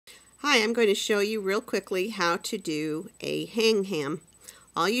Hi, I'm going to show you real quickly how to do a hang hem.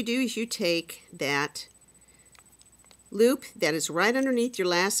 All you do is you take that loop that is right underneath your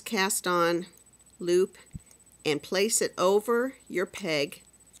last cast on loop and place it over your peg,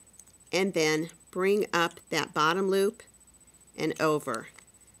 and then bring up that bottom loop and over.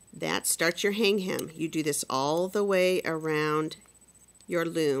 That starts your hang hem. You do this all the way around your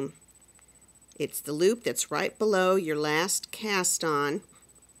loom. It's the loop that's right below your last cast on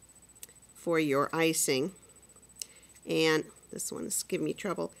for your icing, and this one's giving me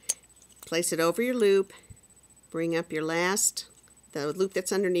trouble. Place it over your loop, bring up your the loop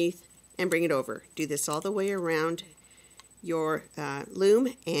that's underneath, and bring it over. Do this all the way around your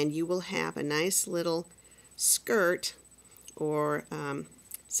loom, and you will have a nice little skirt or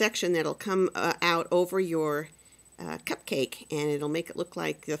section that'll come out over your cupcake, and it'll make it look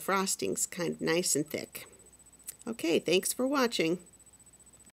like the frosting's kind of nice and thick. Okay, thanks for watching.